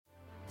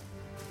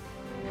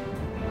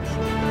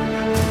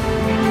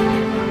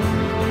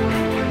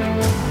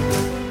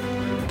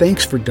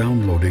Thanks for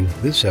downloading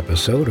this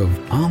episode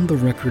of On the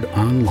Record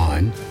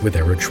Online with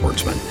Eric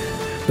Schwartzman,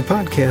 the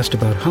podcast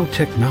about how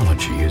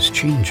technology is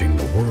changing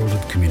the world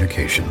of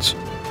communications.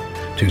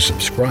 To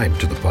subscribe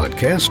to the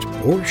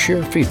podcast or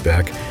share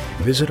feedback,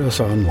 visit us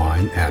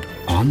online at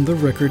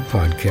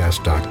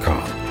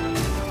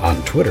ontherecordpodcast.com,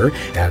 on Twitter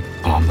at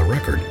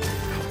ontherecord,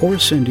 or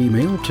send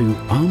email to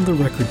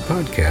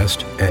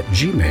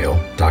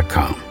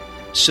ontherecordpodcast@gmail.com.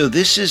 So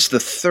this is the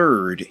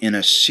third in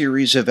a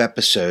series of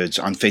episodes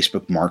on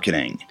Facebook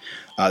marketing.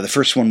 The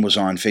first one was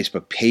on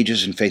Facebook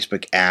pages and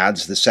Facebook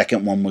ads. The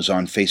second one was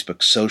on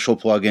Facebook social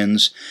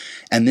plugins.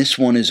 And this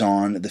one is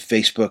on the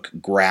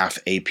Facebook Graph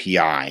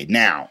API.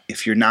 Now,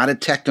 if you're not a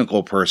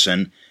technical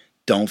person,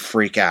 don't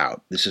freak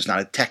out. This is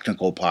not a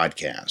technical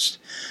podcast.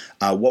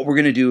 What we're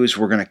going to do is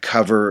we're going to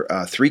cover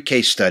 3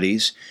 case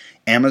studies,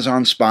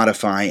 Amazon,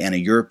 Spotify, and a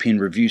European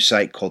review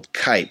site called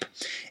Kype.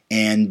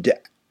 And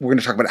we're going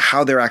to talk about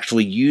how they're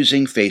actually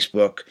using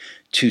Facebook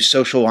to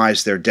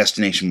socialize their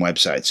destination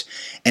websites.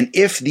 And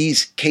if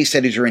these case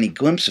studies are any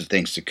glimpse of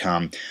things to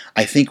come,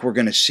 I think we're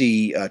going to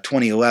see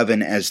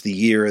 2011 as the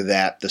year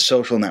that the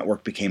social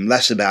network became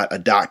less about a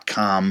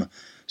 .com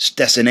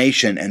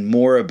destination and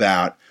more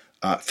about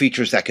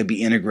features that could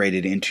be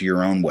integrated into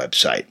your own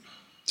website.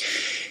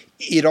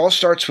 It all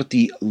starts with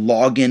the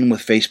Login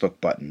with Facebook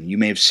button. You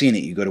may have seen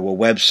it. You go to a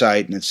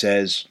website and it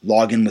says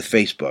Login with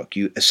Facebook.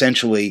 You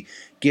essentially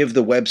give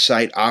the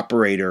website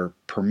operator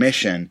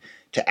permission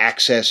to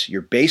access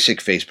your basic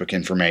Facebook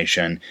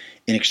information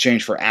in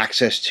exchange for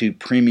access to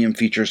premium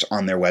features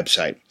on their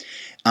website.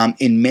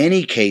 In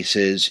many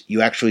cases,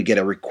 you actually get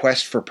a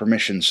request for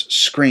permissions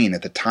screen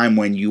at the time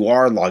when you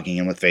are logging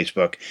in with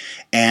Facebook,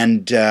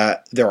 and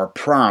there are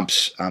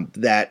prompts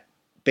that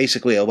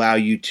basically allow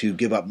you to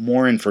give up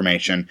more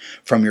information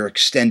from your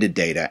extended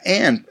data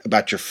and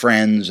about your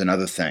friends and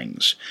other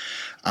things.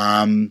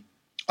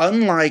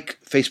 Unlike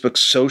Facebook's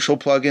social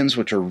plugins,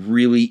 which are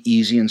really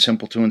easy and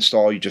simple to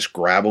install, you just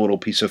grab a little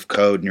piece of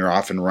code and you're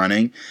off and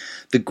running,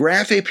 the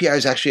Graph API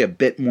is actually a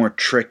bit more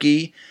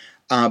tricky,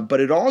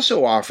 but it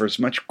also offers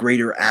much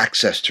greater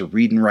access to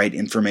read and write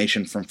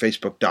information from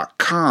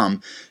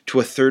Facebook.com to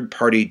a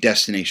third-party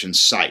destination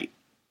site.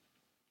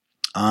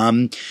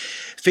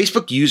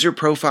 Facebook user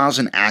profiles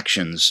and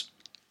actions,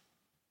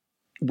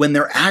 when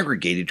they're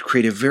aggregated,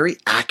 create a very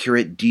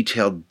accurate,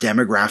 detailed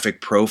demographic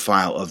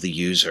profile of the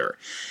user.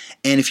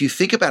 And if you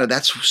think about it,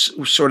 that's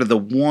sort of the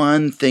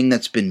one thing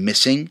that's been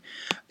missing,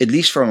 at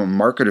least from a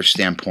marketer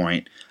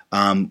standpoint,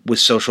 with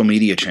social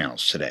media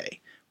channels today,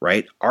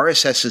 right?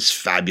 RSS is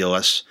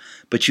fabulous,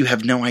 but you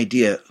have no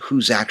idea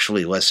who's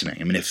actually listening.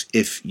 I mean,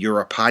 if you're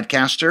a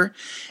podcaster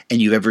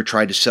and you've ever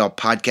tried to sell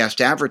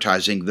podcast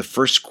advertising, the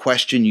first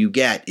question you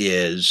get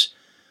is,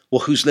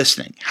 well, who's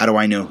listening? How do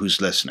I know who's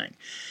listening?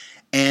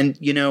 And,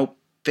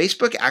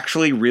 Facebook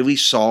actually really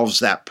solves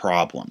that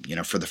problem.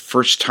 For the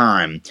first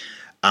time,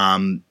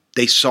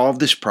 they solve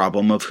this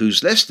problem of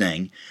who's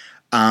listening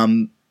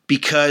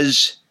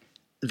because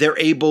they're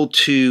able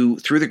to,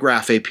 through the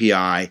Graph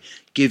API,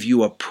 give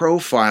you a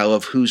profile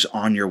of who's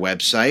on your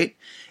website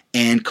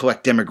and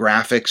collect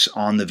demographics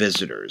on the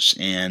visitors.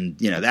 And,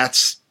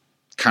 that's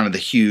kind of the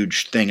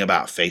huge thing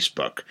about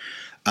Facebook.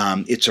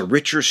 It's a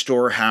richer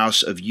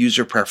storehouse of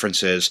user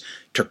preferences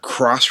to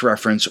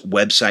cross-reference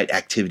website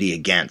activity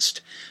against.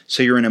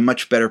 So you're in a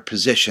much better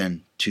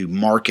position to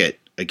market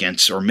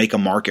against, or make a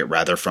market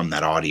rather, from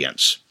that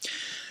audience.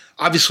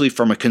 Obviously,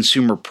 from a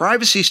consumer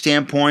privacy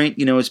standpoint,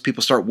 as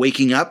people start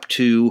waking up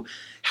to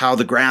how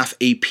the Graph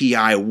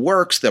API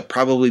works, they'll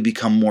probably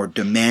become more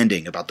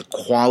demanding about the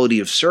quality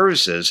of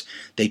services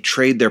they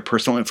trade their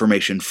personal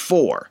information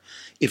for.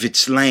 If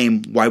it's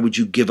lame, why would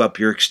you give up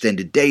your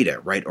extended data,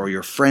 right, or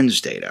your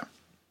friends' data?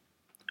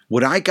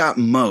 What I got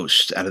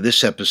most out of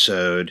this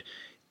episode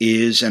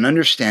is an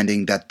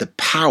understanding that the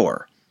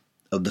power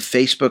of the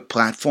Facebook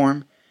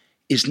platform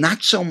is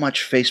not so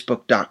much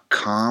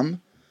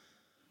Facebook.com,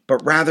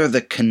 but rather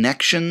the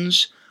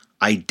connections,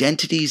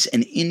 identities,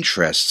 and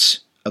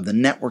interests of the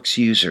network's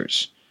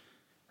users.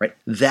 Right?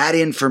 That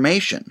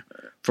information,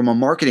 from a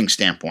marketing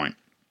standpoint,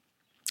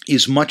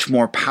 is much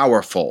more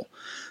powerful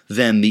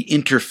than the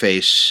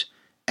interface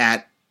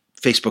at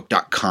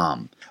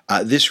Facebook.com.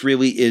 This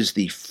really is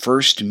the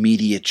first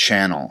media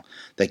channel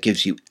that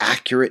gives you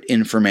accurate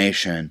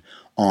information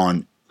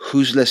on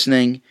who's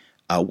listening,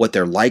 what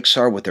their likes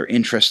are, what their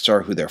interests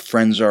are, who their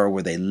friends are,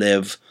 where they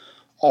live,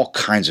 all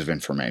kinds of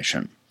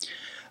information.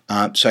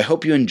 So I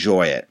hope you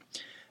enjoy it.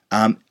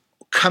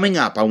 Coming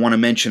up, I want to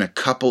mention a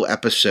couple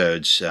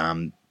episodes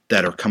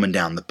that are coming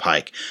down the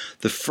pike.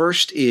 The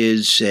first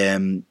is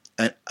an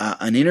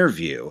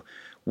interview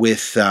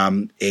with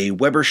a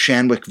Weber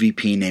Shandwick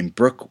VP named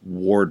Brooke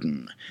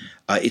Warden.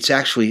 It's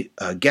actually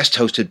guest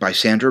hosted by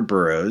Sandra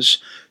Burrows,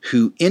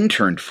 who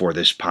interned for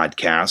this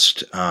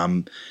podcast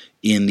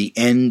in the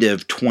end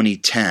of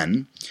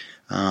 2010.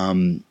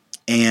 And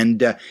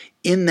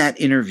in that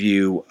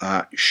interview,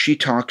 she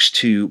talks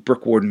to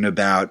Brooke Warden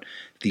about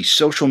the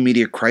social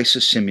media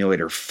crisis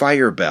simulator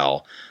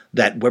Firebell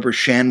that Weber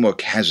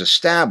Shandwick has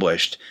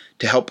established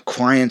to help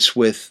clients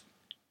with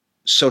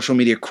social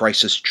media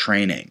crisis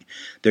training.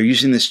 They're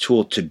using this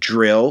tool to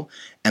drill,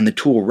 and the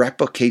tool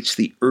replicates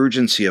the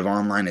urgency of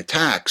online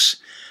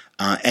attacks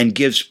and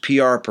gives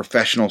PR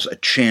professionals a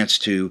chance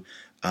to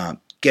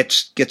get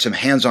some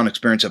hands-on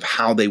experience of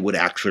how they would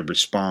actually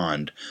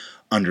respond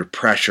under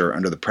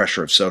the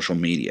pressure of social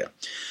media.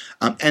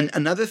 And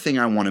another thing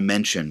I want to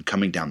mention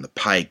coming down the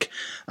pike,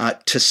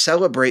 to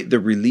celebrate the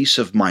release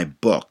of my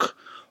book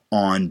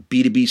on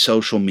B2B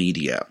social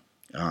media,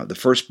 the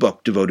first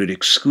book devoted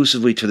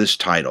exclusively to this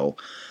title,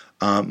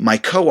 my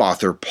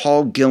co-author,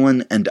 Paul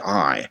Gillen, and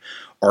I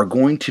are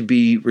going to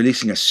be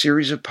releasing a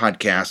series of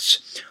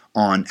podcasts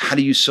on how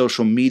to use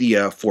social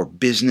media for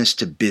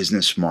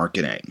business-to-business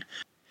marketing.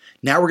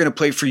 Now we're going to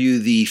play for you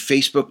the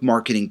Facebook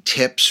marketing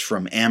tips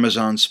from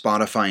Amazon,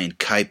 Spotify, and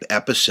Kuyp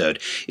episode.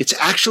 It's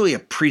actually a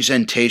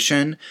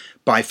presentation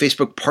by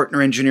Facebook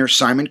partner engineer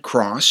Simon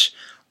Cross,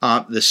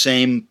 the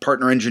same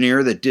partner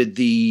engineer that did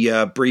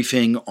the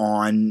briefing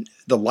on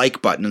the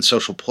like button and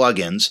social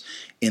plugins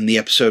in the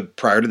episode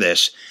prior to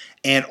this,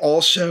 and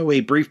also a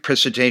brief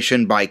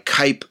presentation by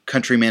Kuyp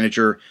country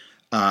manager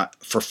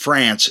for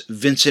France,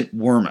 Vincent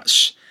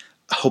Wermus.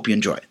 I hope you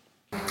enjoy it.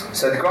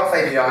 So the Graph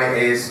API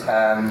is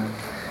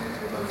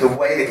the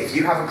way that if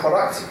you have a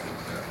product,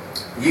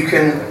 you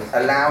can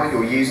allow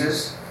your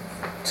users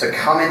to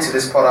come into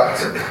this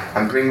product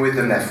and bring with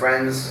them their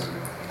friends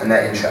and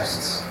their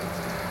interests.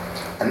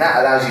 And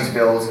that allows you to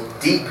build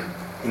deep,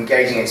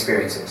 engaging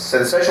experiences. So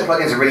the social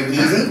plugins are really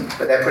easy,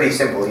 but they're pretty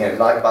simple.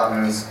 Like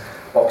buttons,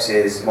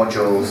 boxes,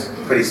 modules,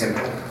 pretty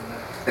simple.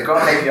 The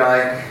Graph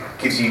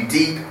API gives you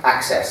deep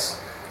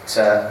access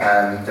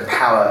to the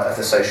power of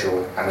the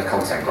social and the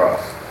content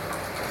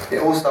graph.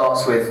 It all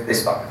starts with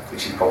this button,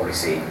 which you've probably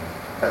seen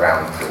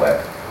around the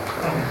web.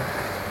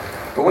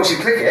 But once you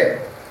click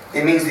it,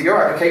 it means that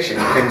your application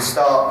can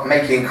start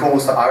making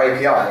calls to our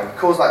API,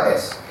 calls like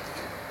this.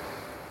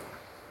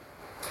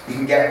 You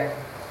can get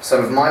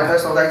some of my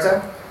personal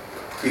data,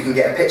 you can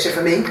get a picture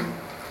for me,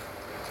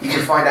 you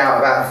can find out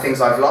about the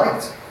things I've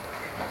liked,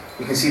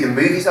 you can see the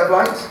movies I've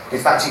liked, in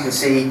fact you can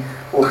see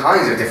all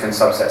kinds of different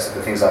subsets of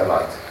the things I've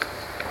liked.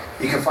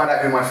 You can find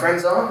out who my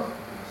friends are,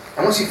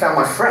 and once you've found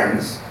my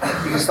friends,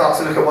 you can start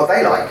to look at what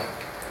they like,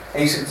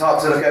 and you can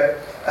start to look at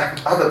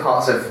other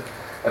parts of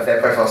their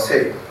profiles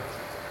too.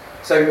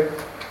 So,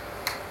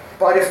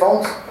 by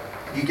default,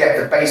 you get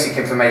the basic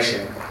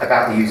information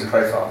about the user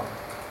profile.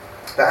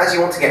 But as you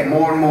want to get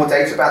more and more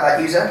data about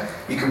that user,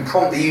 you can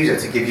prompt the user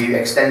to give you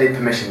extended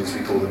permissions,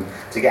 we call them,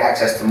 to get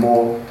access to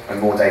more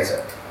and more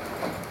data.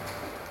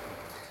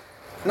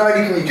 Not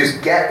only can you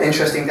just get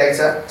interesting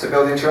data to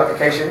build into your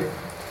application,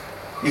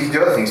 you can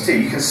do other things too.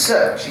 You can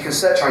search. You can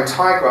search our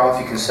entire graph.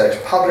 You can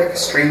search public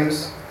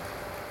streams.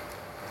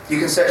 You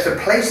can search for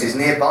places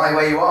nearby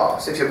where you are.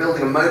 So if you're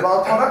building a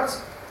mobile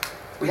product,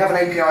 we have an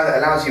API that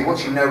allows you,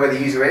 once you know where the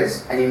user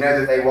is and you know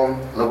that they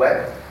want the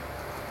web,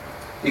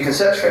 you can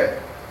search for it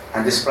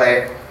and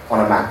display it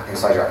on a map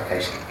inside your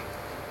application.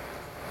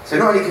 So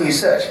not only can you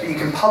search, but you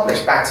can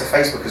publish back to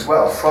Facebook as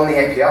well from the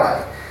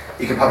API.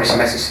 You can publish a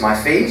message to my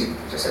feed,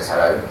 which just says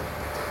hello.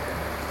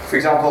 For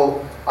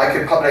example, I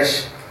could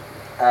publish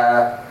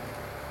a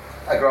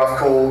graph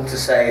call to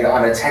say that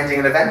I'm attending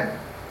an event,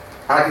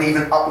 and I can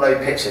even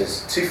upload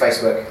pictures to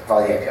Facebook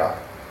via the API.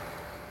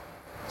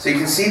 So you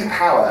can see the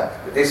power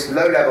at this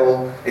low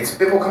level. It's a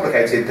bit more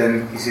complicated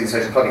than you see the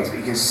social plugins, but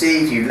you can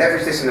see if you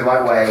leverage this in the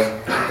right way,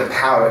 the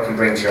power it can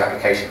bring to your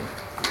application.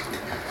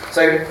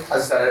 So, as I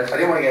said, I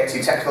didn't want to get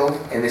too technical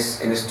in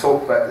this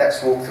talk, but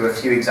let's walk through a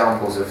few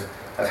examples of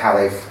how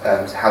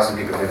some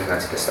people have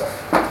implemented this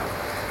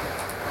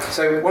stuff.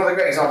 So one of the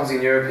great examples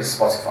in Europe is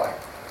Spotify.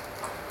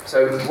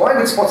 So why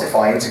would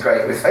Spotify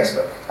integrate with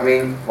Facebook? I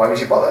mean, why would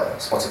you bother?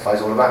 Spotify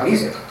is all about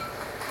music.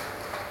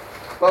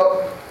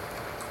 Well,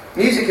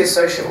 music is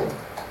social.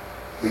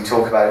 We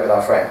talk about it with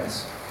our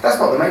friends. That's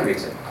not the main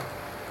reason.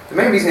 The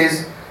main reason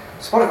is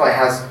Spotify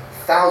has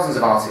thousands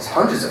of artists,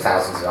 hundreds of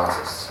thousands of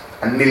artists,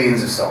 and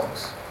millions of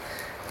songs.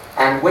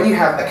 And when you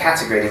have a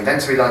category, an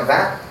inventory like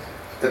that,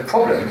 the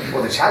problem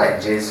or the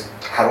challenge is,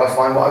 how do I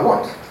find what I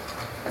want?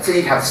 And so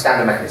you have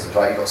standard mechanisms,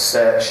 right? You've got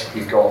search,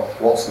 you've got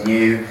what's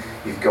new,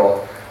 you've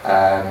got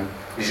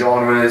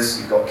genres,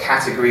 you've got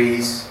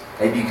categories.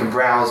 Maybe you can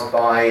browse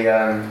by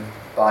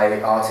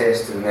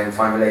artist and then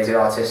find related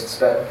artists.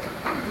 But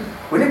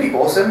wouldn't it be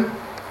awesome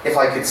if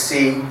I could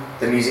see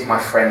the music my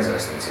friends are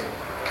listening to?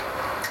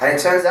 And it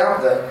turns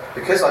out that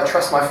because I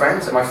trust my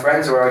friends, and my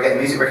friends are where I get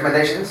music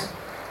recommendations,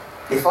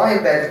 if I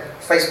embed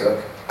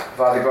Facebook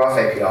via the Graph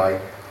API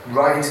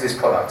right into this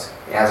product,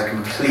 it has a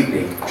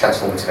completely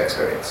transformative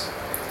experience.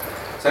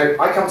 So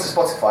I come to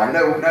Spotify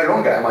and no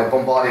longer am I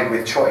bombarded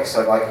with choice.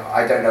 So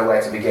I don't know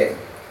where to begin.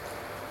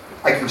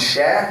 I can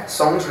share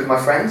songs with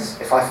my friends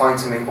if I find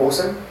something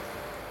awesome.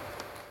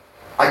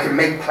 I can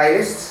make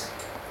playlists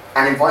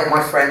and invite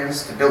my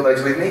friends to build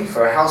those with me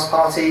for a house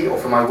party or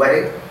for my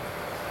wedding.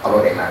 I'm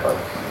not getting that, but.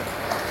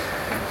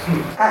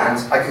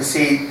 And I can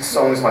see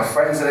songs my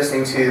friends are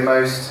listening to the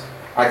most.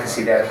 I can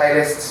see their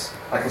playlists.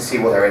 I can see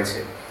what they're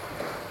into.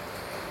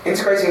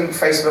 Integrating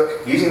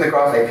Facebook, using the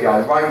Graph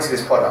API right into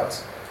this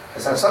product,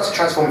 has had such a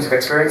transformative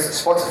experience that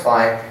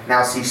Spotify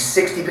now sees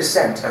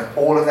 60% of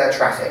all of their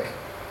traffic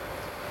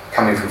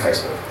coming from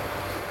Facebook.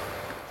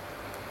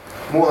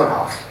 More than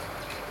half.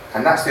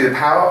 And that's through the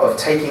power of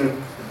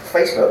taking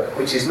Facebook,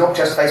 which is not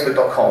just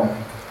Facebook.com.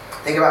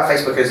 Think about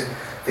Facebook as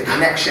the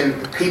connection,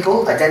 the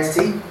people,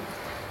 identity,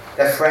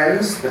 their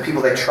friends, the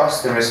people they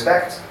trust and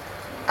respect,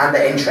 and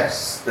their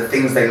interests, the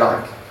things they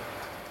like.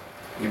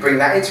 You bring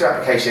that into your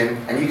application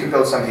and you can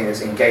build something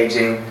that's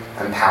engaging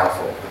and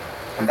powerful.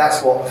 And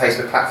that's what the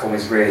Facebook platform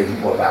is really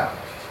all about.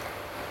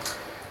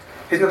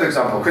 Here's another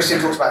example. Christian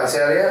talked about this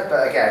earlier,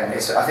 but again,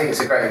 I think it's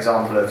a great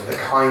example of the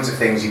kinds of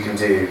things you can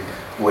do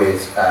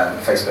with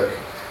Facebook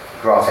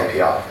Graph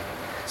API.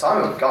 So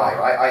I'm a guy,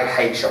 right? I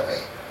hate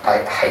shopping.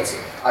 I hate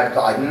it.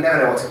 I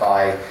never know what to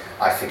buy.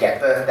 I forget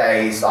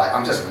birthdays.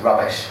 I'm just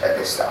rubbish at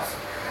this stuff.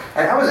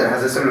 And Amazon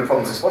has a similar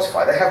problem to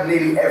Spotify. They have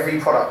nearly every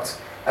product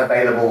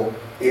available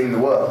in the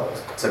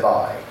world to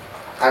buy.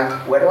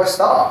 And where do I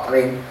start? I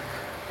mean,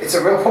 it's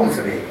a real problem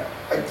for me.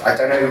 I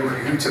don't know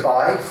who to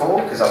buy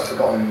for because I've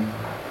forgotten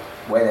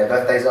when their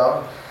birthdays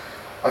are.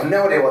 I've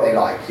no idea what they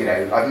like.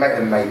 I've met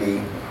them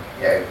maybe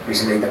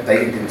recently, that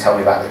they didn't tell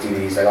me about the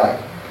DVDs they like.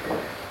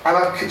 And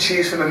I could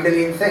choose from 1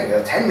 million things,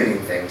 or 10 million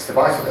things to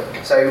buy for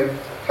them. So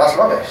that's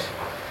rubbish.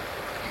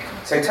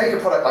 So take a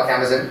product like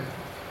Amazon,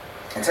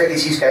 and take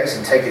its use case,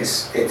 and take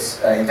its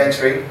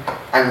inventory,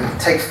 and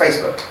take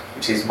Facebook,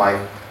 which is my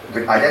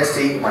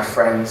identity, my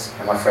friends,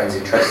 and my friends'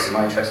 interests, and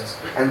my interests.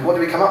 And what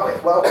do we come up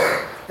with? Well,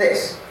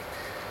 this.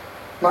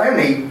 Not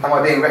only am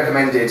I being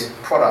recommended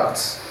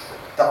products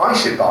that I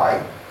should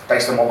buy,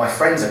 based on what my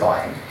friends are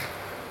buying,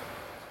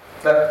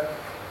 but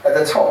at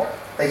the top,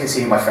 they can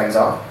see who my friends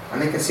are,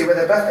 and they can see where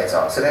their birthdays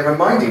are. So they're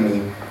reminding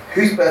me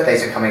whose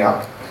birthdays are coming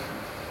up,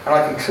 and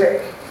I can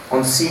click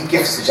on See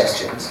Gift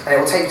Suggestions, and it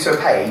will take me to a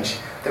page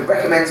that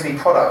recommends me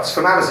products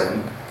from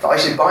Amazon that I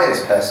should buy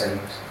this person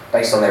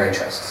based on their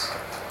interests.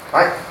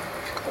 Right?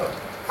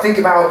 Think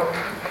about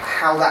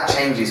how that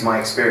changes my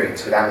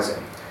experience with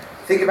Amazon.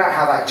 Think about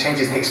how that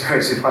changes the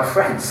experience with my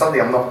friends.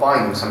 Suddenly I'm not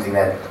buying them something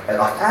they're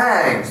like,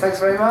 thanks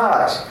very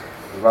much.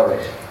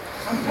 Rubbish.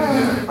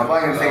 I'm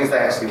buying them things they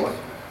actually want.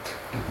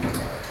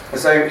 And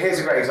so here's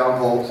a great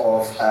example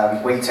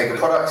of where you take a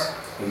product,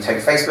 you take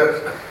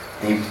Facebook,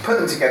 and you put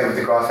them together with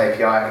the Graph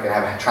API, and you're going to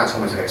have a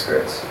transformative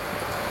experience.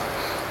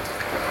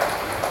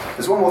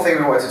 There's one more thing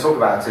we wanted to talk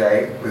about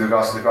today with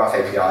regards to the Graph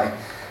API.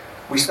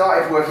 We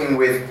started working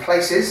with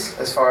Places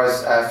as far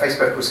as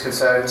Facebook was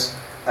concerned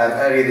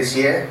earlier this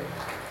year,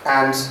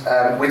 and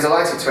we're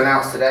delighted to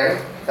announce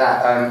today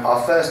that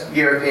our first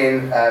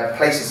European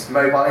Places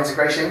mobile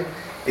integration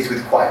is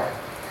with Quip.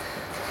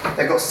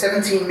 They've got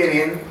 17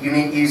 million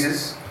unique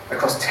users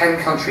across 10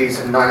 countries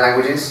and 9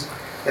 languages.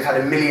 They've had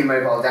 1 million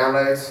mobile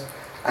downloads.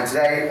 And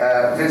today,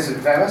 Vincent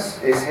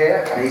Vemus is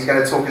here, and he's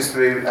going to talk us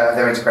through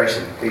their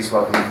integration. Please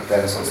welcome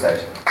Vemus on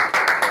stage.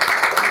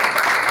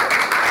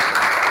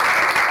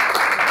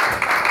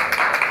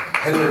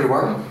 Hello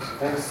everyone,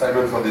 thanks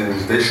Simon for the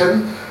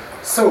invitation.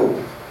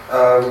 So,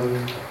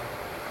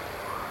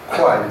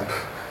 Quip.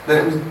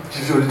 Let me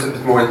give you a little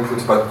bit more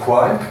input about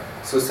Quip.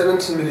 So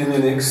 17 million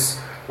Unix,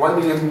 1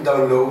 million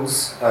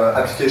downloads,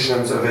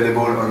 applications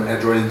available on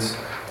Android,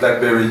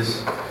 BlackBerry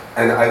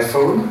and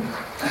iPhone.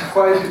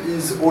 Quip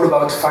is all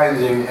about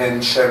finding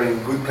and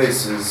sharing good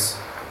places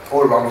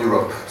all around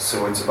Europe.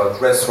 So it's about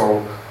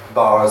restaurants,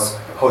 bars,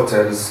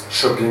 hotels,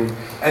 shopping,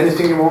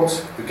 anything you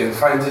want, you can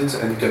find it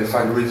and you can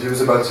find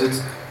reviews about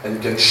it and you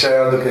can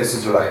share the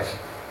places you like.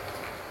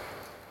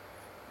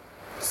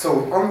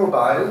 So on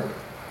mobile,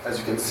 as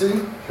you can see,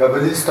 you have a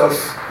list of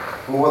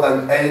more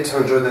than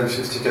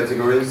 850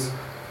 categories,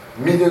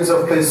 millions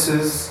of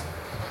places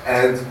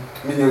and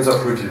millions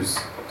of reviews.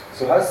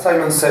 So as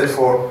Simon said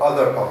for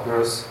other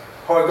partners,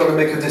 how are you going to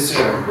make a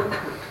decision?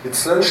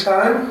 It's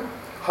lunchtime,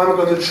 how am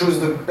I going to choose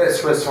the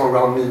best restaurant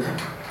around me,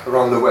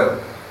 around the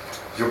web?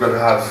 You're going to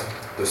have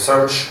the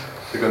search,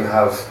 you're going to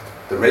have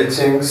the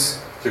ratings,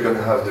 you're going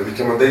to have the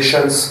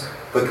recommendations,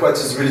 but what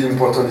is really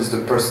important is the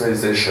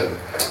personalization.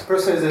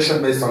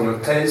 Personalization based on your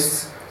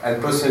tastes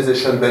and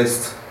personalization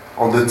based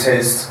on the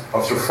taste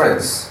of your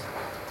friends.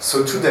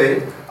 So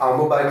today, our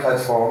mobile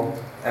platform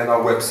and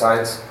our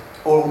website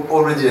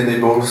already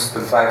enables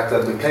the fact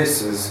that the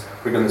places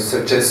we're going to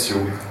suggest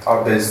you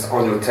are based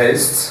on your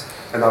tastes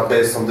and are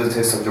based on the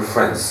taste of your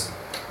friends.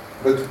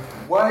 But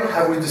why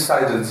have we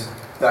decided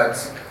that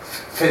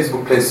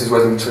Facebook Places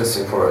was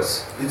interesting for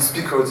us? It's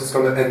because it's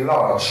going to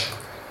enlarge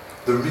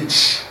the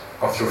reach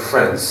of your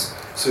friends.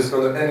 So it's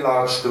going to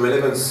enlarge the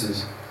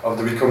relevancy of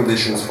the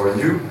recommendations for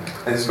you,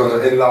 and it's going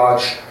to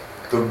enlarge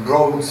the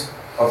broad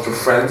of your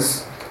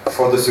friends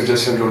for the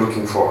suggestion you're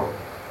looking for.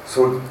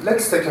 So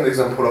let's take an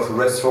example of a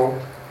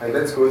restaurant, and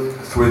let's go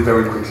through it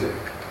very quickly.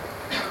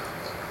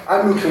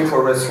 I'm looking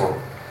for a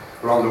restaurant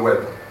around the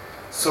web.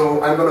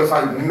 So I'm going to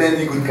find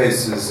many good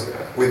places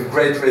with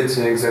great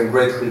ratings and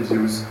great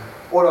reviews.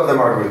 All of them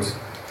are good.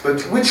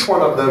 But which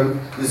one of them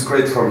is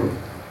great for me?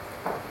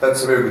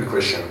 That's a very good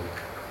question.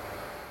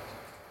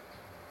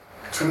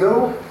 To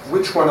know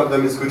which one of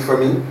them is good for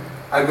me,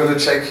 I'm going to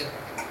check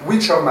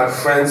which of my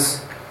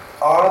friends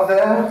are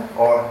there,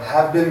 or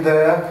have been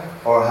there,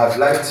 or have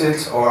liked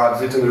it, or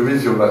have written a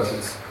review about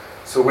it.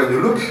 So when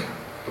you look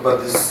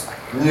about this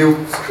new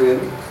screen,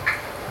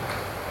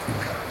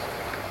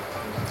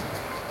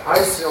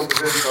 I see on the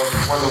list of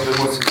one of the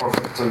most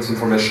important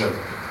information,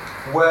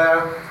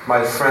 where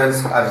my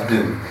friends have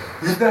been.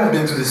 If they have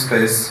been to this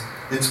place,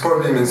 it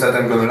probably means that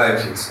I'm going to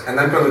like it, and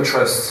I'm going to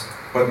trust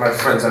what my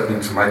friends have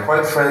been to, my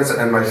quiet friends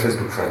and my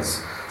Facebook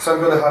friends. So I'm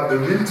going to have the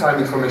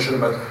real-time information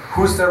about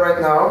who's there right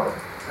now,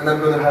 and I'm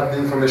going to have the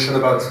information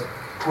about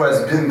who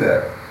has been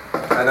there.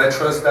 And I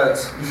trust that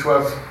if you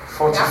have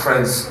 40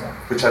 friends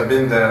which have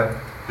been there,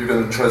 you're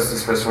going to trust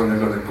this restaurant, you're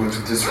going to go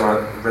to this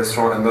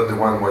restaurant and not the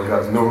one where you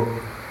have no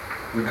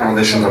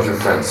recommendations of your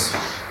friends.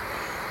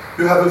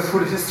 You have a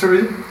full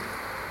history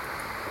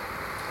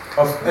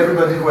of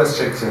everybody who has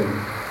checked in.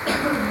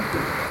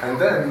 And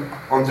then,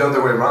 on the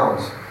other way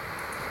around,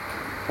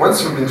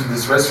 once you've been to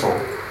this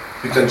restaurant,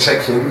 you can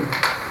check in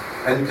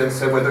and you can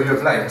say whether you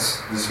have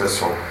liked this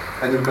restaurant.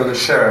 And you're going to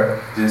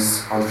share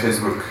this on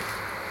Facebook.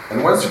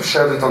 And once you've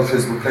shared it on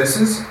Facebook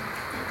Places,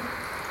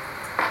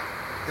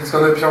 it's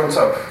going to appear on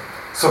top.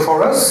 So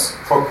for us,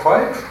 for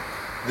Quip,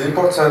 the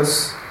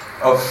importance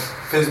of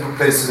Facebook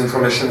Places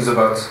information is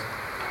about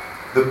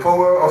the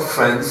power of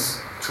friends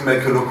to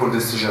make a local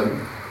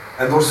decision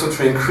and also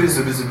to increase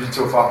the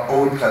visibility of our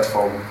own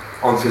platform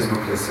on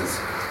Facebook Places.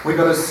 We're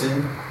going to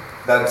see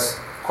that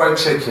Quip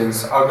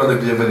check-ins are going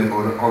to be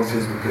available on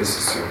Facebook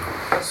Places soon.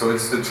 So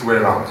it's the two-way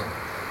around.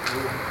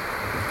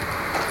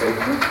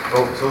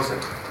 Oh, it's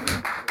awesome.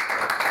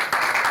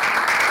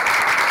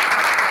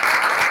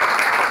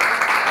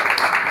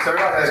 So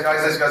we like those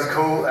guys. Those guys are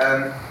cool.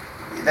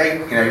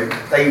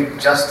 They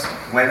just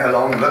went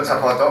along, looked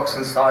up our docs,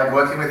 and started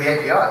working with the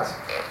APIs.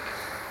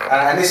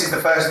 And this is the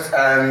first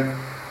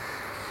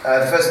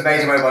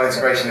major mobile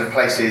integration of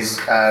Places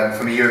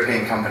from a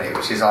European company,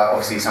 which is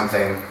obviously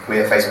something we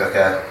at Facebook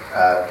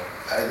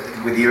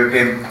with the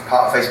European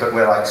part of Facebook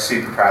we're like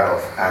super proud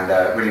of, and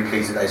really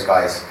pleased that those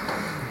guys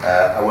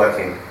are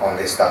working on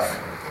this stuff.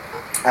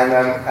 And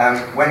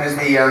when does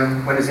the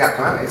app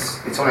come out?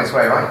 It's on its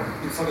way, right?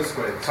 It's on its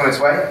way. It's on its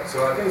way.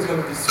 So I think it's going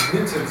to be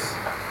submitted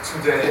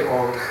today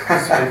or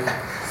this week.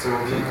 So it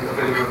will be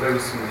available very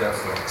soon in the App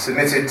Store.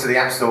 Submitted to the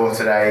App Store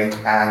today,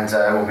 and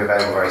will be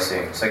available very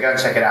soon. So go and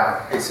check it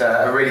out. It's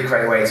a really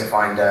great way to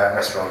find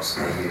restaurants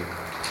near you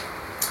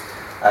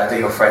that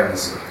your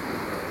friends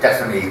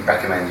definitely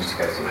recommend you to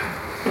go to.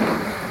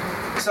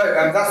 So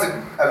that's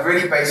a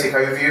really basic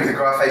overview of the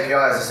Graph API.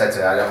 As I said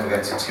today, I don't want to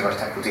go into too much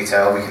technical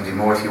detail. We can do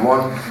more if you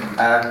want.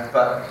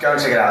 But go and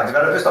check it out.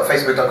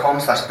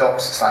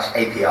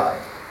 developers.facebook.com/docs/API.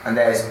 And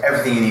there's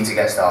everything you need to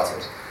get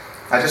started.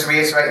 I just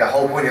reiterate the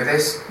whole point of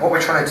this. What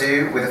we're trying to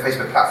do with the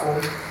Facebook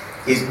platform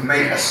is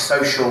make a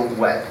social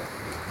web.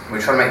 We're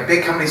trying to make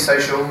big companies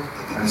social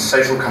and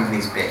social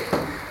companies big.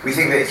 We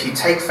think that if you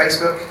take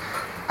Facebook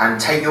and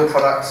take your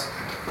product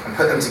and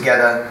put them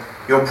together,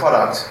 your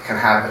product can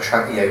have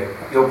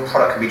your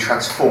product can be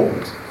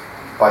transformed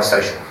by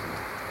social.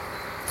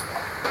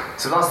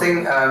 So the last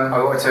thing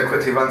I wanted to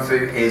quickly run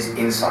through is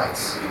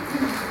insights.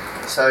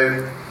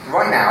 So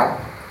right now,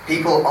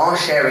 people are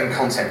sharing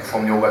content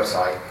from your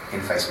website in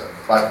Facebook,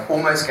 like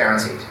almost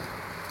guaranteed.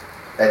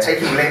 They're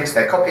taking links,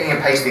 they're copying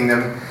and pasting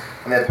them,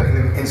 and they're putting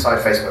them inside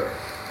Facebook.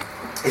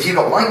 If you've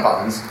got like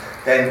buttons,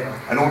 then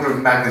an order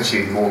of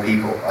magnitude more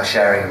people are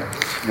sharing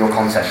your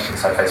content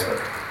inside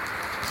Facebook.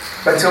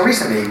 But until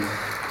recently,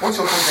 once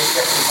your content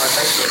gets inside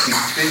Facebook,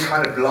 you've been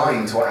kind of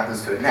blind to what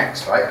happens to it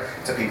next, right?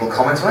 Do people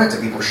comment on it? Do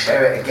people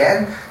share it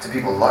again? Do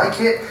people like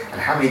it?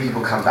 And how many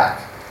people come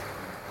back?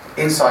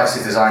 Insights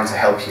is designed to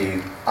help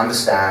you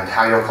understand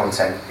how your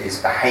content is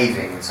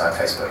behaving inside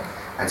Facebook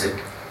and to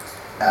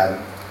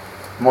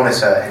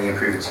monitor any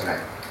improvements you make.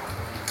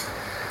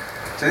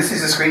 So this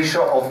is a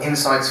screenshot of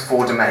Insights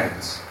for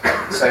domains.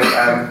 So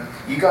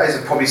you guys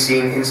have probably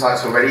seen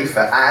Insights already for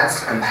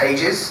ads and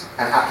pages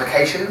and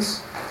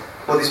applications.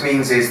 What this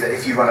means is that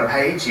if you run a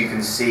page, you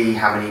can see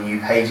how many new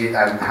pages,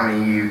 how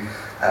many new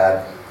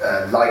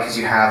likers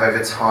you have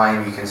over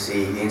time. You can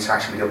see the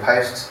interaction with your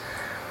posts.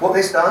 What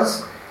this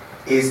does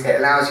is it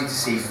allows you to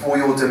see for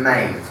your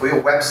domain, for your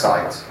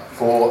website,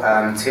 for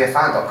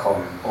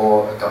tfan.com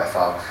or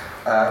 .fr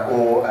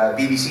or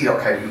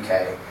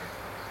bbc.co.uk,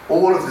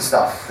 all of the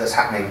stuff that's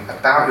happening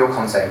about your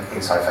content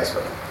inside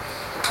Facebook.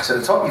 So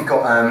at the top you've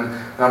got the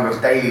number of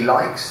daily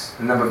likes,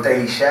 the number of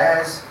daily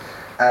shares,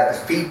 the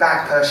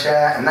feedback per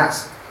share, and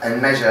that's a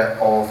measure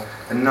of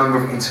the number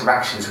of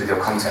interactions with your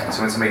content.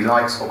 So when somebody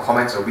likes or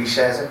comments or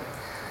reshares it.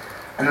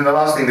 And then the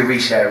last thing, the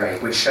reshare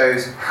rate, which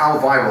shows how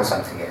viral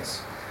something is.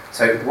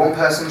 So one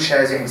person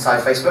shares it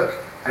inside Facebook,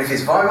 and if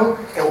it's viral,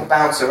 it'll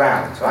bounce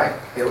around, right?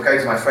 It'll go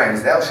to my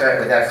friends, they'll share it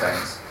with their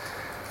friends.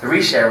 The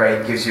reshare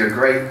rate gives you a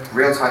great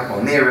real-time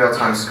or near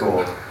real-time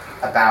score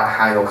about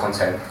how your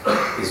content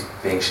is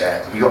being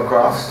shared. You've got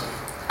graphs,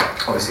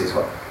 obviously, as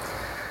well.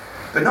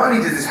 But not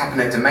only does this happen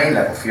at domain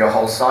level for your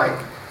whole site,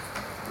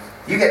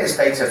 you get this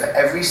data for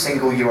every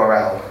single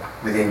URL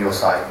within your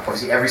site.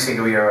 Obviously, every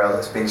single URL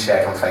that's been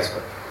shared on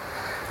Facebook.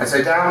 And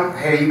so down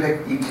here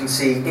you can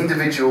see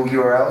individual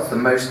URLs, the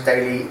most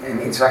daily and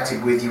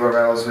interacted with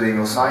URLs within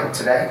your site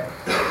today.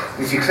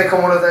 And if you click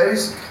on one of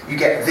those, you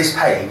get this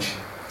page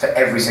for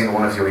every single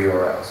one of your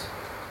URLs.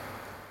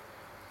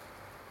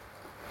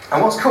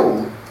 And what's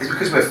cool is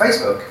because we're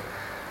Facebook,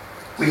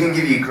 we can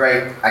give you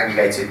great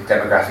aggregated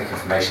demographic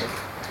information.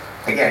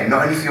 Again,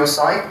 not only for your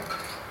site,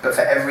 but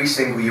for every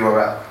single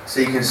URL. So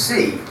you can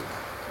see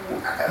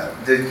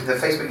the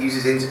Facebook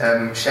users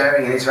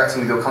sharing and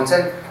interacting with your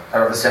content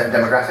are of a certain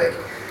demographic.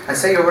 And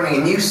say you're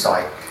running a news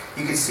site,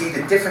 you can see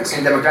the difference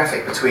in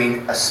demographic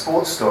between a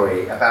sports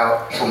story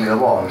about Formula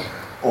One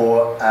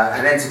or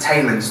an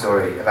entertainment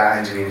story about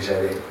Angelina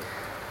Jolie.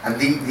 And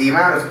the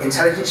amount of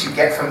intelligence you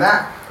get from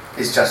that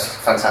is just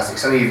fantastic.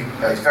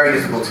 It's very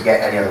difficult to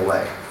get any other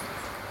way.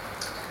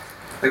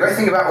 The great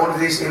thing about all of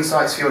these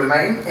insights for your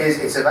domain is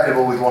it's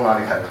available with one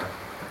line of code.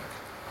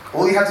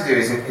 All you have to do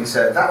is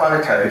insert that line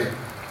of code,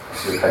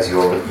 to replace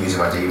your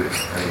user ID with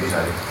a user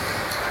ID,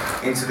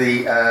 into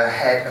the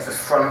head of the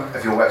front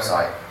of your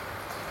website.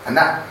 And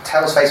that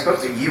tells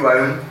Facebook that you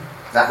own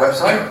that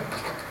website,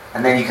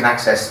 and then you can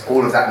access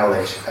all of that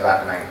knowledge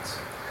about domains.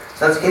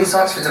 So that's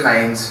insights for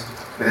domains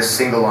with a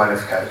single line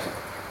of code.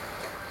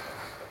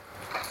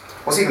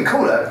 What's even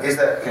cooler is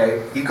that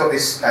you've got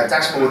this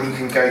dashboard that you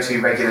can go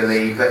to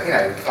regularly, but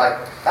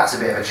that's a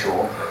bit of a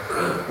chore.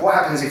 What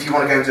happens if you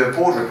want to go and do a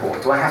board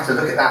report? Do I have to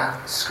look at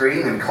that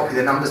screen and copy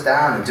the numbers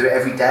down and do it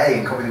every day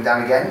and copy them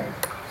down again?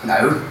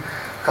 No,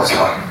 costs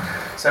time.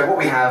 So what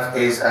we have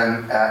is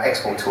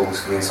export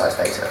tools for the insights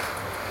data.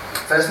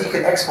 Firstly, you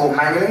can export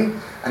manually,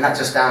 and that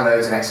just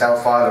downloads an Excel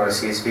file or a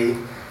CSV.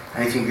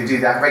 And if you can do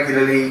that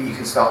regularly, you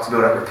can start to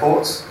build up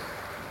reports,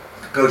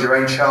 build your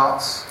own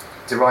charts,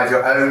 derive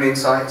your own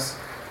insights,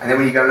 and then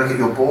when you go and look at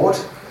your board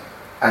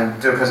and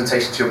do a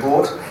presentation to your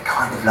board, they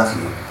kind of love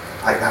you.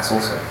 That's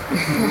awesome.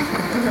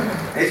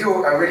 If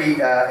you're a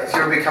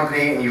big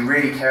company and you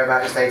really care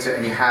about this data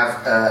and you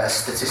have a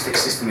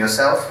statistics system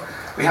yourself,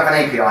 we have an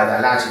API that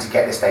allows you to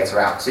get this data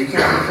out. So you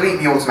can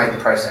completely automate the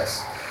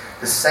process.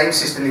 The same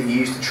system that you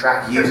use to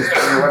track users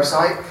on your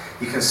website,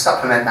 you can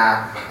supplement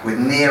that with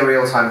near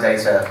real-time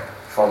data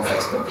from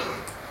Facebook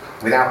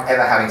without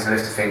ever having to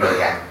lift a finger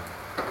again.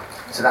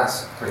 So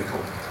that's pretty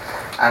cool.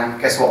 And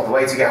guess what? The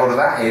way to get hold of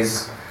that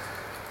is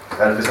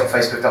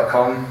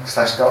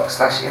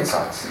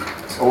developers.facebook.com/doc/insights.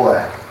 It's all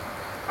there.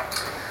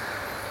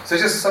 So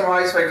just to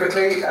summarise very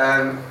quickly,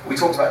 we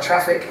talked about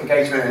traffic,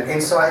 engagement, and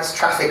insights.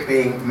 Traffic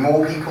being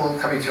more people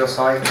coming to your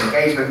site,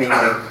 engagement meaning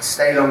they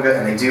stay longer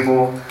and they do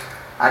more,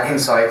 and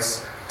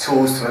insights,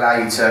 tools to allow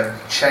you to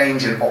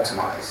change and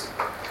optimise.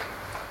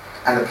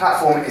 And the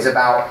platform is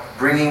about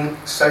bringing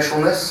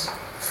socialness,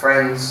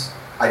 friends,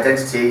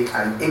 identity,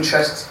 and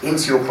interests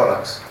into your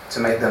products to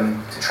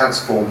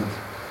transform them.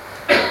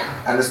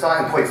 And the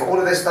starting point for all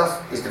of this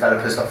stuff is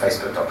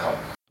developers.facebook.com.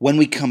 When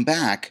we come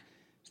back,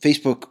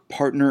 Facebook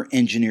partner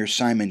engineer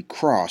Simon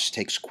Cross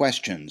takes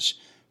questions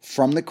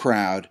from the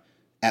crowd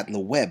at Le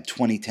Web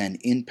 2010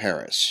 in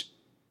Paris.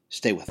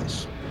 Stay with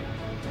us.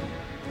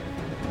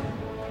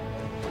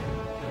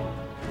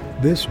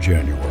 This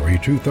January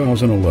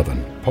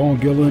 2011, Paul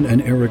Gillen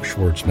and Eric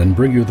Schwartzman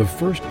bring you the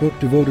first book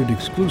devoted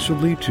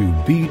exclusively to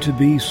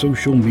B2B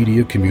social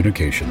media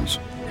communications.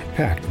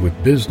 Packed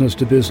with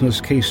business-to-business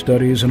case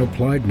studies and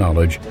applied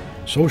knowledge,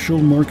 Social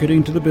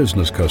Marketing to the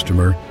Business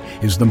Customer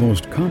is the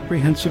most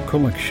comprehensive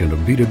collection of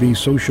B2B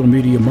social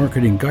media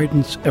marketing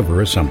guidance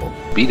ever assembled.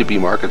 B2B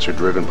markets are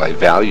driven by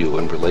value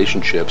and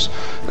relationships.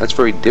 That's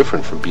very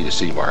different from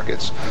B2C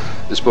markets.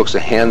 This book's a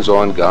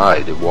hands-on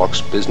guide. It walks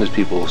business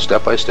people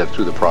step by step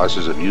through the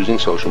process of using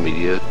social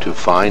media to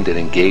find and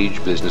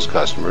engage business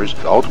customers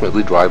to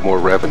ultimately drive more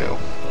revenue.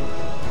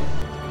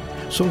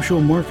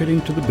 Social Marketing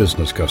to the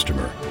Business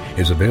Customer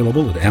is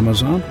available at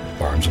Amazon,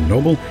 Barnes &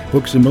 Noble,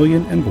 Books A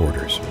Million, and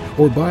Borders,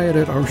 or buy it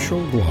at our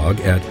show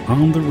blog at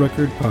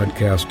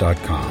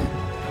ontherecordpodcast.com.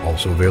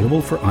 Also available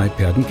for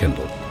iPad and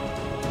Kindle.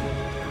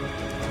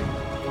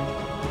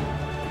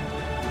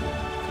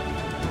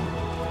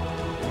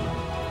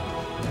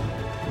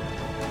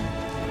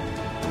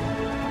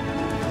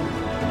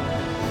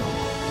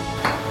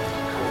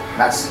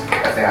 That's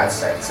everything I had to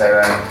say.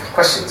 So,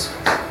 questions?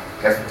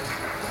 Go for it.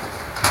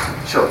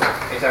 Sure.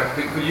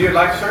 Could you do a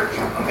live search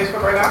on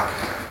Facebook right now?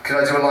 Could I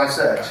do a live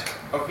search?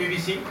 Of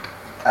BBC?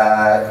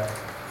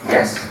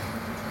 Yes.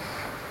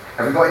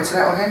 Have we got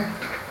internet on here?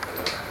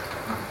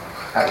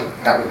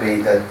 That would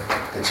be the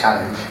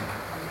challenge.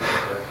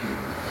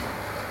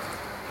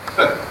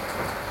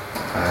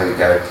 There we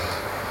go.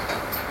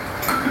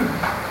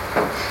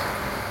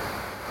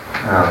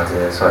 Oh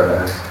dear, sorry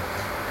about this.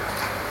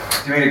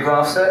 Do you mean a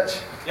graph search?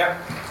 Yeah.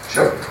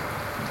 Sure.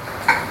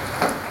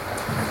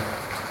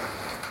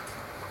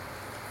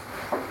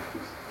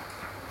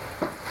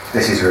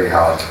 This is really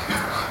hard.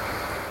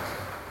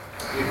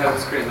 You have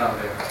the screen out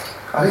there.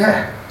 Oh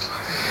yeah.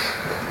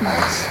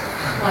 Nice.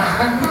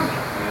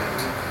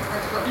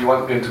 You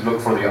want me to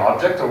look for the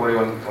object, or what do you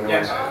want?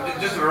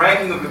 Just the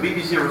ranking of the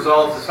BBC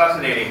results is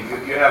fascinating.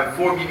 You have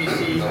 4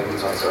 BBC.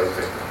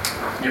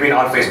 You mean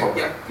on Facebook?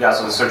 Yeah. Yeah.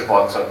 So the search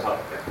box up top.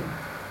 Yeah.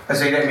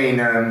 So you don't mean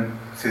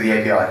through the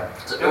API?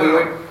 So,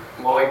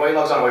 what he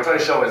logs on, what we're trying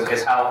to show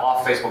is how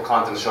off-Facebook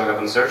content is showing up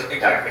in the search.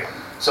 Exactly. Yeah.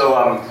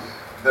 So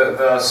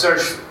the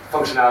search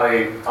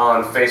functionality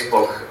on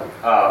Facebook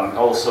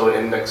also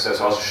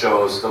indexes, also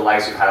shows the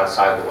likes you've had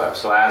outside of the web.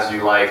 So as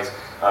you liked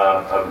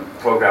a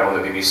program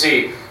on the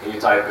BBC, and you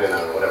type in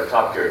whatever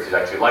Top Gear, if you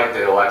actually liked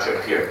it, it'll actually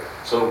appear.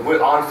 So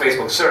on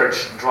Facebook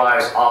search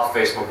drives off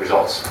Facebook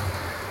results,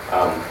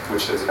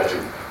 which is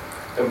actually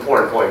an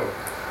important point.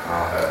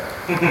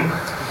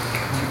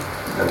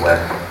 The web.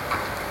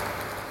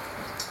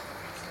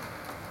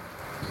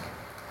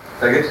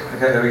 Very good.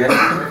 Okay, there we go.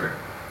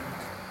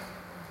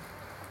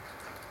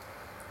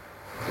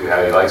 Do you have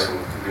any likes from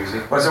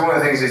BBC? Well, so one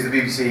of the things is the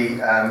BBC,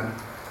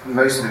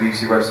 most of the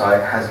BBC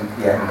website hasn't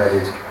yet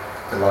embedded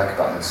the like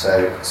button,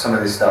 so some of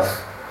this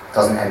stuff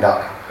doesn't end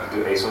up.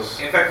 Do ASOS?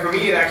 In fact, for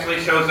me, it actually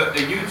shows that the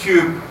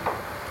YouTube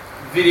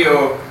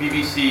video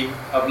BBC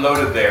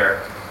uploaded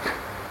there.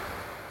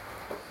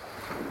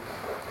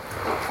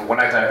 When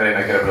I type it in,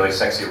 I get a really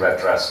sexy red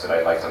dress that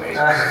I liked on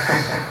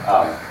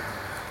ASOS.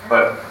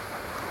 But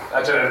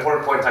actually, an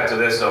important point tied to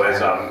this, though,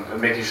 is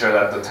making sure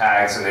that the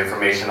tags and the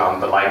information on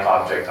the like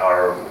object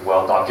are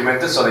well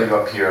documented so that you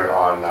appear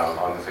on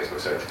the Facebook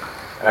search.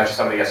 And actually,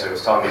 somebody yesterday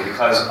was telling me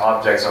because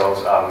objects are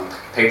also,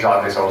 page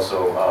objects are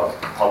also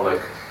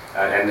public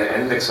and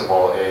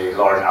indexable, a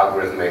large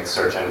algorithmic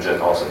search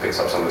engine also picks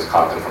up some of this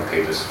content from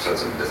pages. So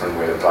it's a different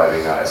way of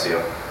driving SEO.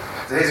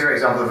 So here's a great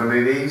example of a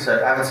movie. So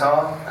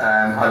Avatar,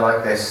 I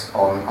like this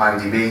on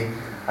IMDb.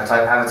 I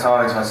type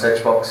Avatar into my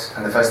search box,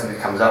 and the first thing that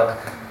comes up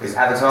is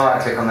Avatar. I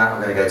click on that,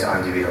 I'm going to go to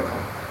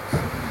imdb.com.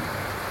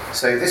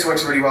 So this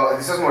works really well.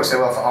 This doesn't work so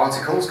well for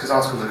articles, because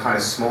articles are kind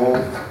of small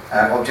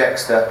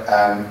objects that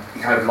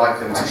you kind of like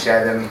them to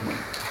share them.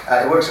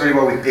 It works really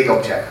well with big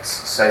objects,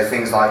 so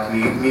things like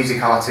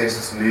music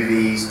artists,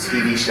 movies,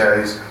 TV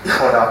shows,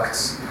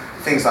 products,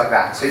 things like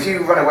that. So if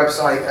you run a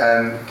website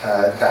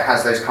that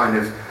has those kind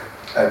of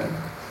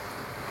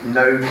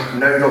node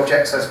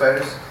objects, I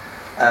suppose,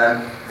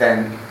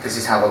 then this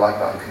is how the like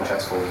button can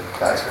transform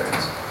that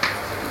experience.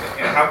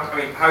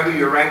 And how do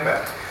you rank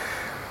that?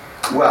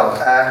 Well,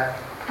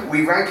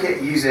 we rank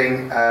it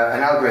using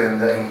an algorithm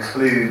that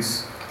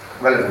includes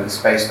relevance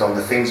based on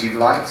the things you've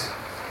liked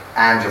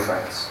and your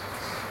friends.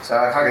 So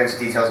I can't go into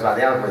details about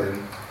the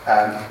algorithm,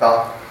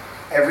 but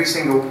every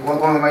single one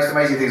of the most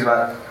amazing things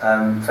about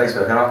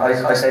Facebook, and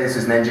I say this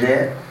as an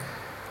engineer,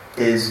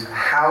 is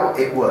how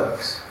it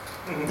works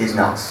is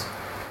nuts.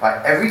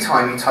 Like every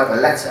time you type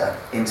a letter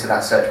into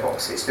that search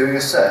box, it's doing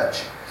a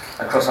search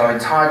across our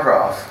entire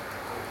graph,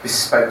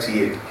 bespoke to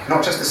you.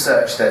 Not just a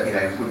search that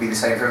would be the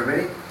same for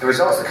everybody. The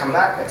results that come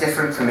back are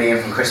different from me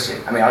and from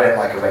Christian. I mean, I don't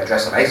like a red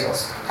dress on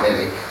ASOS,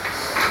 clearly.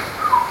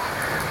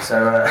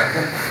 So,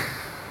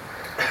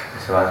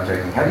 so I'm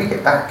joking. How do you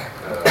get back?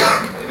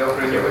 You don't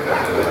bring it with them.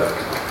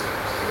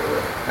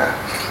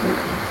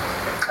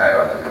 Oh,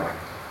 right, there we go.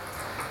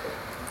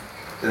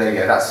 So there you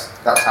go. That's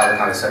how the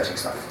kind of searching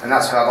stuff, and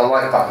that's how the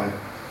like button.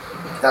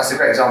 That's a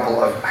great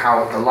example of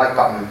how the like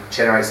button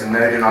generates a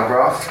node in our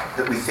graph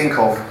that we think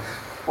of.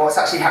 What's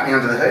actually happening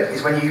under the hood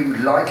is when you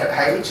like a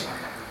page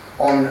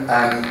on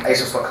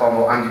ASOS.com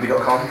or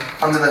IMDb.com,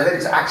 under the hood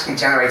it's actually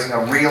generating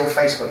a real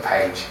Facebook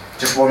page,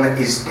 just one that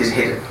is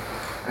hidden.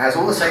 It has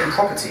all the same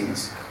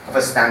properties of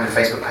a standard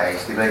Facebook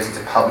page, the ability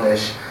to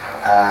publish,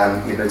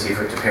 the ability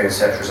for it to appear in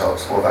search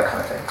results, all that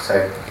kind of thing.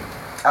 So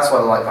that's why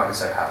the like button is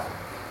so powerful.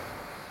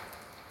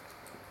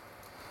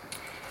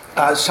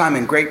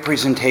 Simon, great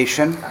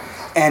presentation.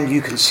 And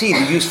you can see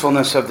the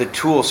usefulness of the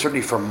tool,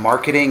 certainly for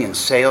marketing and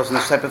sales and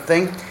this type of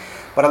thing.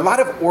 But a lot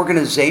of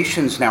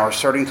organizations now are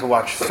starting to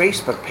watch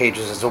Facebook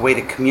pages as a way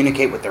to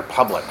communicate with their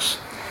publics.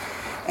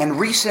 And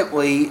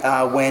recently,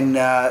 when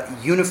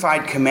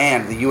Unified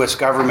Command, the U.S.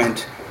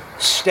 government,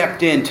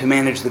 stepped in to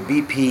manage the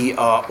BP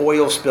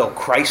oil spill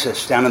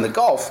crisis down in the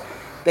Gulf,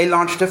 they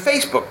launched a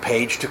Facebook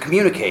page to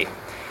communicate.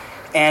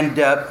 And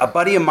a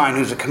buddy of mine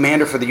who's a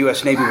commander for the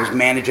U.S. Navy was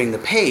managing the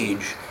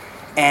page,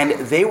 and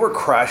they were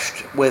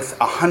crushed with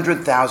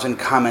 100,000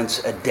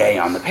 comments a day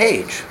on the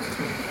page.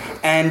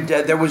 And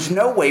there was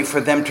no way for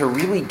them to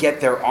really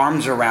get their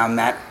arms around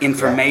that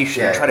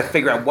information, try to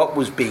figure out what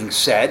was being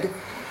said.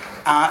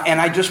 And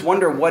I just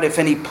wonder what, if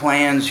any,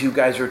 plans you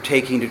guys are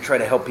taking to try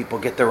to help people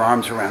get their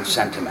arms around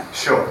sentiment.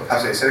 Sure,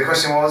 absolutely. So the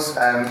question was,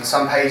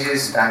 some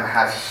pages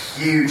have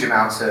huge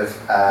amounts of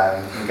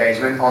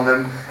engagement on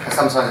them, and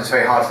sometimes it's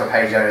very hard for a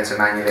page owner to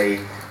manually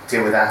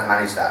deal with that and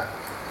manage that.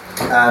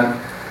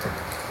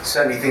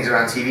 Certainly things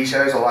around TV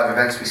shows or live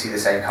events, we see the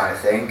same kind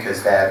of thing,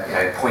 because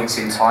they're points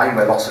in time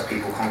where lots of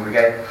people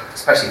congregate,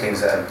 especially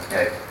things that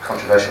are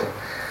controversial.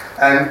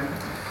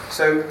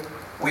 So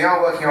we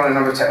are working on a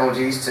number of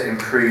technologies to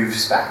improve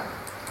spam.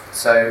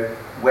 So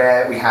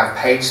where we have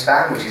page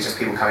spam, which is just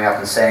people coming up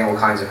and saying all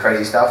kinds of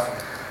crazy stuff,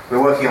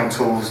 we're working on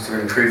tools to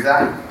improve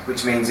that,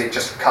 which means it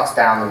just cuts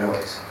down the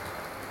noise.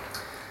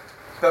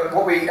 But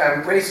what we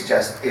really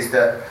suggest is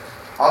that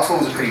our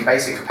tools are pretty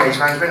basic for page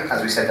management.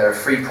 As we said, they're a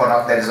free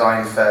product. They're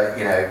designed for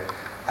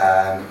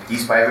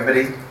use by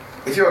everybody.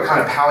 If you're a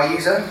kind of power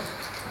user,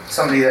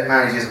 somebody that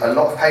manages a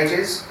lot of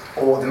pages,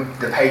 or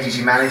the pages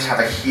you manage have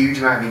a huge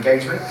amount of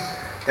engagement,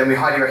 then we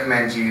highly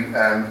recommend you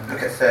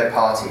look at third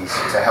parties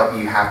to help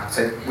you have.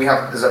 So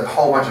there's a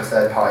whole bunch of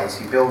third parties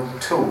who build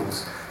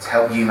tools to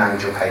help you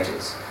manage your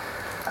pages.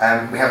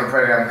 We have a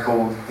program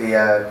called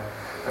the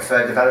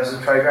Preferred Developers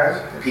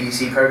Program, the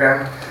PDC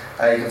program.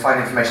 You can find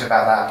information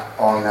about that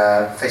on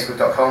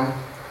facebook.com.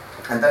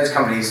 And those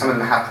companies, some of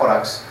them have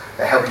products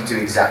that help you do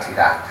exactly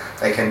that.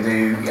 They can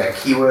do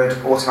keyword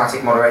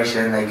automatic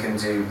moderation, they can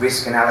do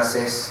risk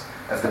analysis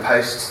of the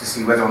posts to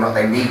see whether or not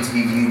they need to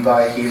be viewed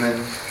by a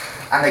human,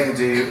 and they can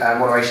do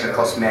moderation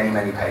across many,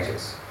 many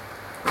pages,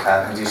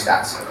 and do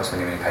stats across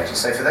many, many pages.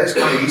 So for those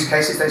kind of use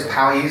cases, those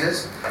power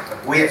users,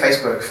 we at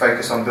Facebook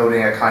focus on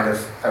building a kind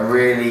of a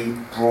really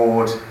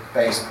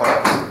broad-based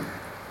product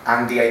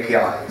and the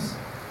APIs.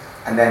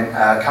 And then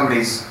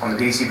companies on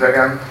the BDC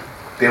program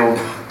build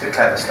the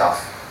clever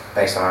stuff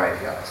based on our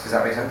APIs. Does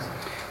that make sense?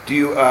 Do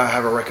you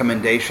have a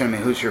recommendation? I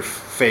mean, who's your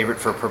favorite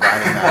for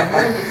providing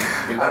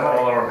that? We love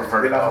all of our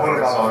preferred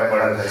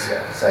developers.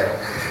 So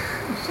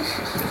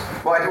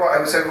what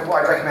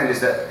I'd recommend is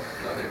that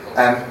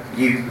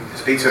you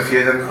speak to a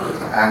few of them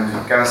and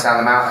go and sound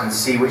them out and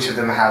see which of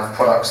them have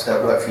products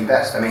that work for you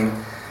best. I mean,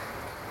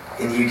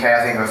 in the UK,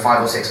 I think there are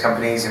 5 or 6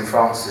 companies. In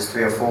France, there's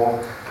 3 or 4,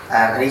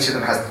 and each of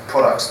them has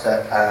products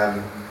that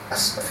are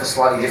for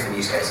slightly different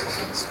use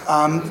cases.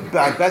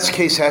 By best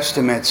case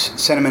estimates,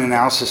 sentiment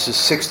analysis is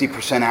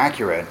 60%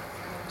 accurate.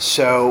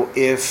 So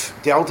if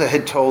Delta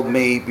had told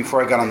me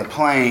before I got on the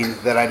plane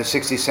that I had a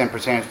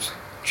 60%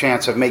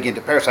 chance of making it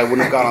to Paris, I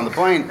wouldn't have got on the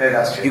plane. No,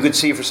 that's true. You could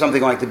see for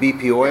something like the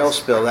BP oil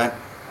spill that,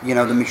 the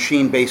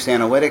machine-based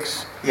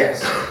analytics.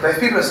 Yes, but if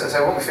people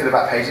so what we feel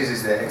about pages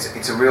is that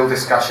it's a real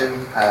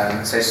discussion.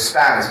 So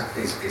spam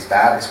is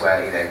bad. It's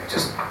where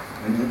just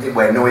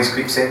where noise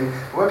creeps in.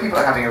 But where people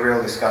are having a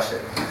real discussion,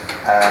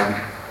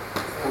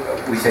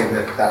 we think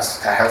that that's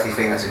a healthy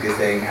thing. That's a good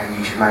thing, and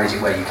you should manage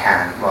it where you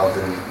can, rather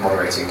than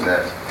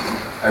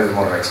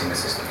over-moderating the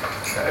system.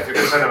 If you're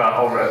concerned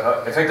about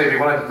effectively, if you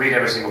want to read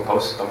every single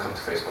post, don't come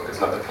to Facebook.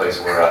 It's not the place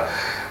where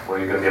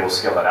you're going to be able to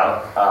scale that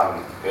out.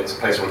 It's a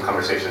place where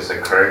conversation is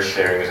encouraged,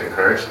 sharing is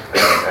encouraged,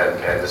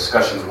 and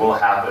discussions will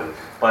happen.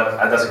 But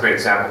that's a great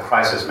example,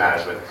 crisis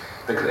management.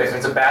 If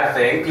it's a bad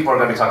thing, people are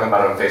going to be talking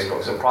about it on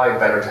Facebook. So probably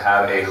better to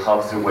have a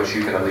hub through which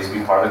you can at least be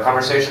part of the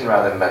conversation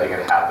rather than letting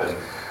it happen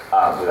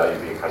without you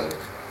being present.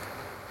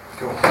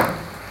 Cool.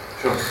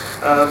 Sure.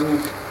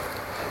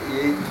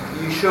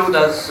 You showed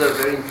us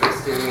very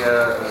interesting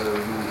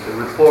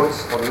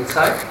reports on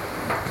Insight.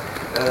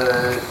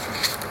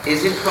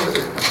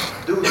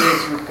 Do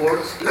these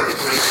reports integrate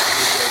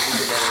with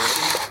Google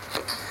Analytics?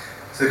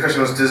 So the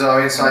question was, does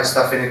our Insight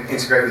stuff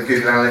integrate with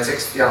Google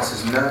Analytics? The answer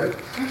is no.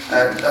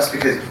 That's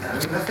because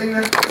nothing.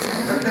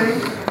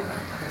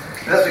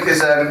 That's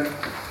because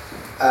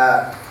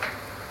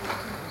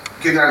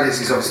Google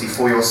Analytics is obviously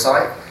for your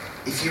site.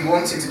 If you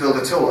wanted to build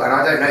a tool, and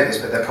I don't know this,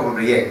 but there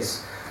probably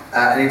is,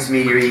 an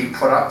intermediary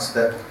product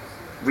that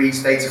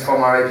reads data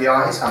from our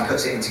APIs and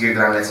puts it into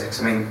Google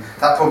Analytics. I mean,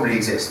 that probably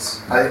exists.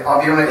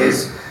 Our view on it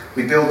is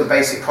we build the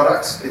basic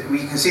products. We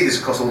can see this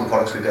across all the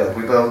products we build.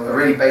 We build a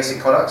really basic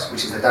product,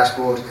 which is the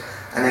dashboard,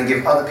 and then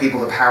give other people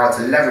the power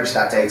to leverage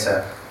that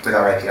data with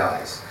our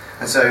APIs.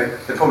 And so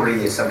there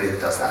probably is somebody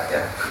that does that,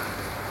 yeah.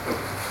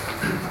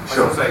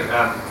 Sure. I was going to say,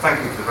 thank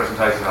you for the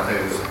presentation. I think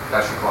it was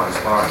actually quite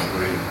inspiring to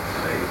read.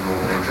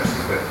 More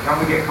interesting, but can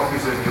we get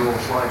copies of your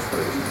slides,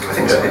 please? I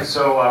think so.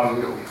 So I was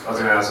going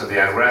to announce at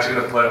the end, we're actually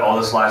going to put all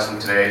the slides from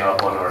today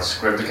up on our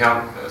Scribd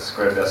account,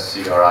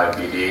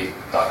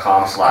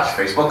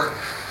 scribd.com/Facebook.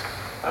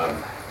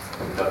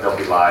 They'll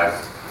be live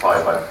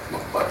probably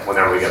by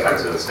whenever we get back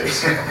to the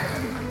States.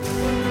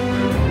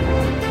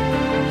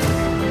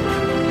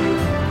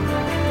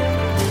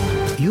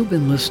 You've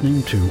been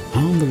listening to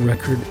On the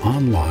Record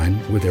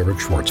Online with Eric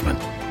Schwartzman,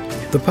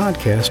 the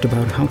podcast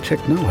about how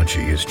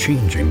technology is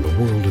changing the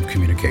world of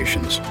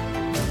communications.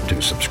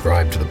 To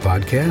subscribe to the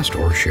podcast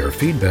or share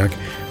feedback,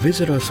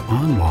 visit us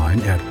online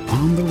at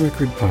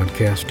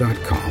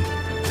ontherecordpodcast.com,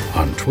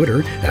 on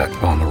Twitter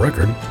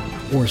 @ontherecord,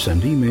 or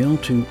send email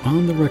to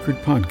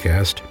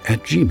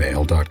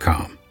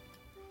ontherecordpodcast@gmail.com.